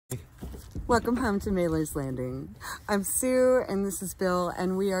Welcome home to Mailer's Landing. I'm Sue and this is Bill,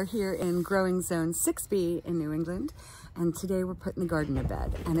 and we are here in Growing Zone 6B in New England. And today we're putting the garden to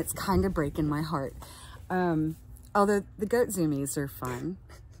bed, and it's kind of breaking my heart. Although the goat zoomies are fun.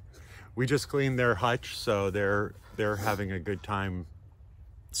 We just cleaned their hutch, so they're having a good time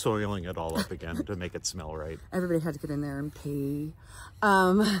soiling it all up again to make it smell right. Everybody had to get in there and pee.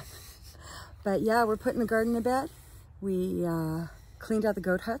 But yeah, we're putting the garden to bed. We cleaned out the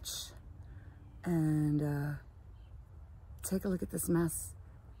goat hutch, and take a look at this mess.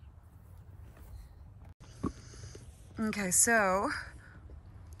 Okay, so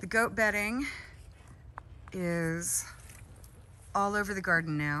the goat bedding is all over the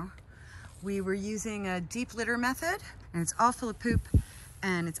garden now. We were using a deep litter method, and it's all full of poop,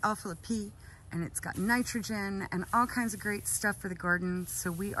 and it's all full of pee, and it's got nitrogen and all kinds of great stuff for the garden.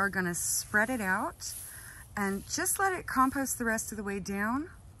 So we are gonna spread it out and just let it compost the rest of the way down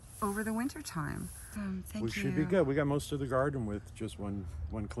over the winter time. Thank you. We should be good. We got most of the garden with just one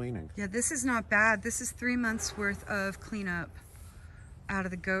cleaning. Yeah, this is not bad. This is 3 months worth of cleanup out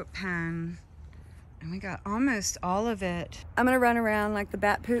of the goat pen. And we got almost all of it. I'm gonna run around like the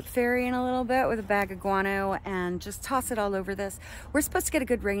bat poop fairy in a little bit with a bag of guano and just toss it all over this. We're supposed to get a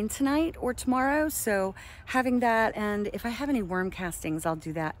good rain tonight or tomorrow, so having that, and if I have any worm castings, I'll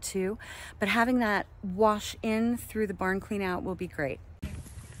do that too. But having that wash in through the barn clean out will be great.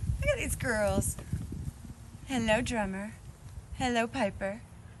 Look at these girls. Hello, drummer. Hello, piper.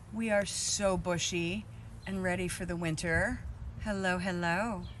 We are so bushy and ready for the winter. Hello,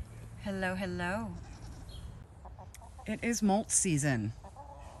 hello. Hello, hello. It is molt season.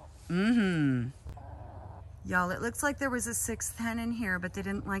 Y'all, it looks like there was a 6th hen in here, but they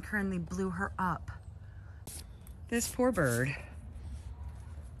didn't like her and they blew her up. This poor bird.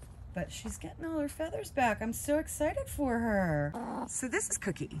 But she's getting all her feathers back. I'm so excited for her. So this is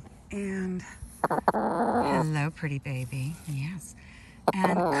Cookie. And hello, pretty baby. Yes.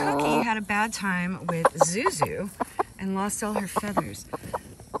 And Cookie had a bad time with Zuzu and lost all her feathers.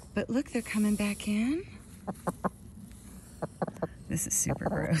 But look, they're coming back in. This is super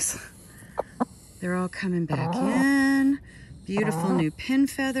gross. They're all coming back in. Beautiful new pin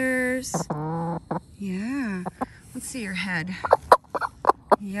feathers. Yeah. Let's see your head.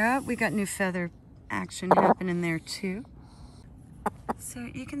 Yeah, we got new feather action happening there too. So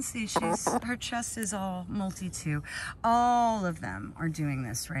you can see her chest is all multi too. All of them are doing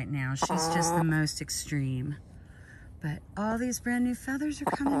this right now. She's just the most extreme. But all these brand new feathers are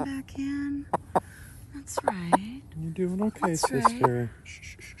coming back in. That's right. You're doing okay, That's sister.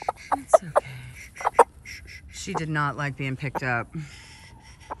 Right. That's okay. She did not like being picked up.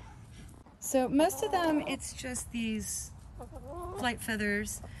 So most of them, it's just these flight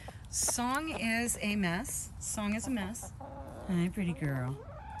feathers. Song is a mess. Song is a mess. Hi, pretty girl.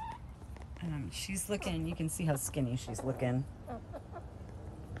 She's looking, you can see how skinny she's looking.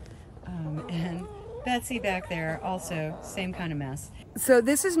 And Betsy back there, also same kind of mess. So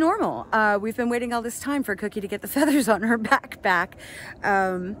this is normal. We've been waiting all this time for Cookie to get the feathers on her back.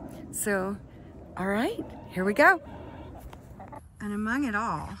 So, all right, here we go. And among it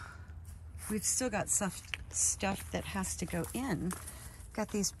all, we've still got stuff that has to go in. Got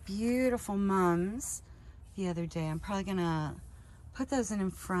these beautiful mums the other day. I'm probably gonna put those in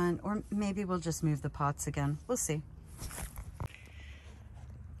front, or maybe we'll just move the pots again. We'll see.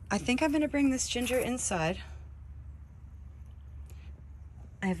 I think I'm gonna bring this ginger inside.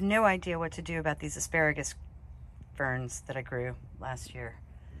 I have no idea what to do about these asparagus ferns that I grew last year.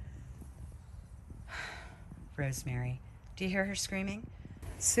 Rosemary, do you hear her screaming?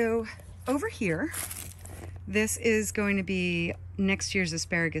 So over here, this is going to be next year's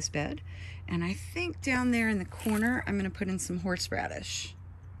asparagus bed. And I think down there in the corner, I'm gonna put in some horseradish.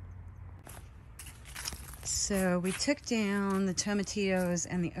 So we took down the tomatillos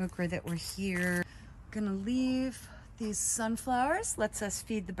and the okra that were here. Gonna leave these sunflowers, lets us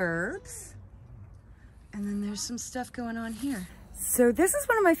feed the birds. And then there's some stuff going on here. So this is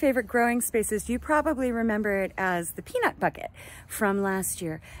one of my favorite growing spaces. You probably remember it as the peanut bucket from last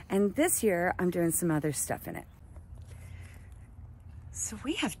year. And this year, I'm doing some other stuff in it. So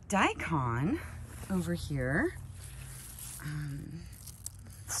we have Daikon over here.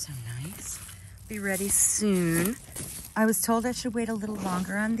 So nice. Be ready soon. I was told I should wait a little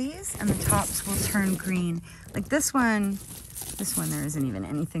longer on these and the tops will turn green. Like this one, there isn't even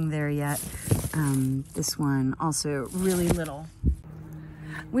anything there yet. This one also really little.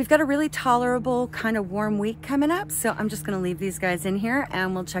 We've got a really tolerable kind of warm week coming up, so I'm just gonna leave these guys in here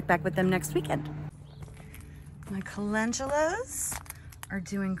and we'll check back with them next weekend. My calendulas are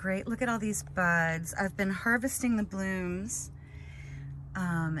doing great. Look at all these buds. I've been harvesting the blooms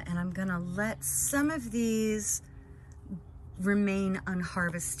And I'm gonna let some of these remain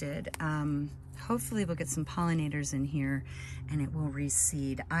unharvested. Hopefully we'll get some pollinators in here and it will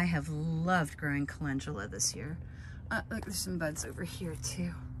reseed. I have loved growing calendula this year. Look, there's some buds over here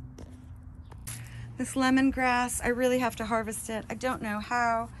too. This lemongrass, I really have to harvest it. I don't know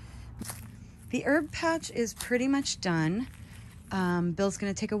how. The herb patch is pretty much done. Bill's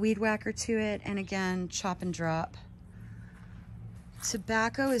gonna take a weed whacker to it and again, chop and drop.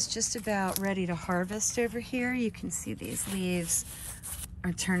 Tobacco is just about ready to harvest over here. You can see these leaves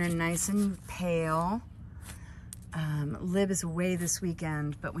are turning nice and pale. Lib is away this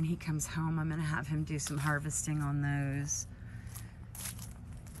weekend, but when he comes home, I'm gonna have him do some harvesting on those.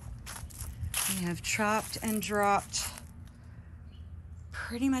 We have chopped and dropped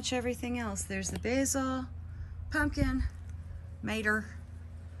pretty much everything else. There's the basil, pumpkin, mater.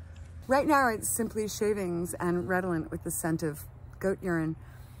 Right now it's simply shavings and redolent with the scent of goat urine.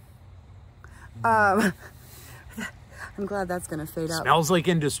 I'm glad that's gonna fade out. Smells like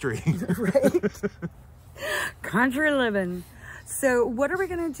industry. Right? Country living. So what are we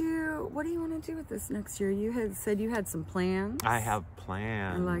gonna do? What do you want to do with this next year? You had said you had some plans. I have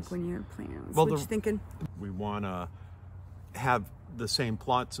plans. I like when you have plans. Well, what you thinking? We want to have the same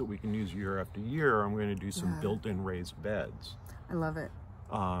plots that we can use year after year. I'm going to do some built-in raised beds. I love it.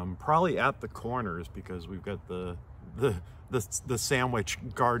 Probably at the corners because we've got the sandwich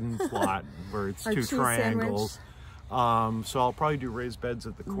garden plot where it's two triangles. So I'll probably do raised beds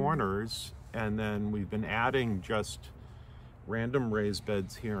at the corners, and then we've been adding just random raised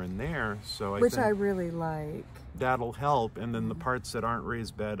beds here and there. So Which I really like. That'll help. And then the parts that aren't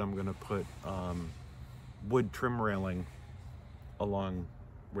raised bed, I'm going to put wood trim railing along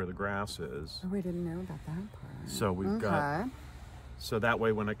where the grass is. Oh, I didn't know about that part. So we've got, so that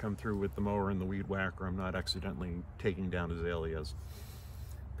way when I come through with the mower and the weed whacker, I'm not accidentally taking down azaleas.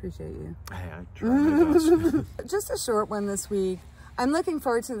 Appreciate you. I try my best. Just a short one this week. I'm looking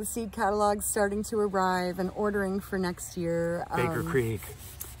forward to the seed catalogs starting to arrive and ordering for next year. Baker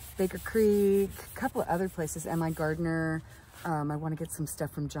Creek, a couple of other places, M.I. Gardner. I want to get some stuff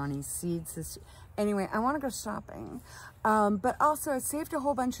from Johnny's Seeds this year. Anyway, I want to go shopping. But also I saved a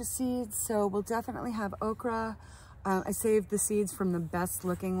whole bunch of seeds, so we'll definitely have okra. I saved the seeds from the best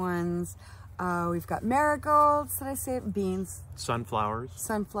looking ones. We've got marigolds that I saved, beans. sunflowers.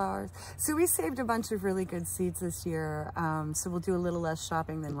 So we saved a bunch of really good seeds this year. So we'll do a little less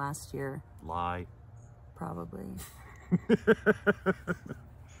shopping than last year. Lie. Probably.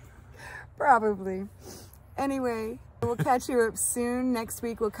 Probably. Anyway, we'll catch you up soon. Next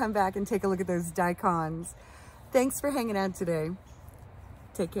week, we'll come back and take a look at those daikons. Thanks for hanging out today.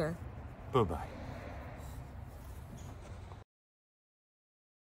 Take care. Bye-bye.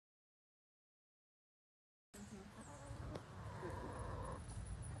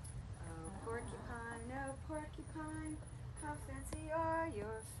 Porcupine, oh porcupine, how fancy are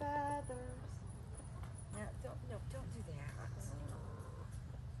your feathers? No, don't do that.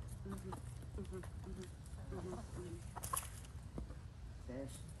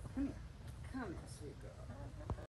 Fish, come here, sweet girl.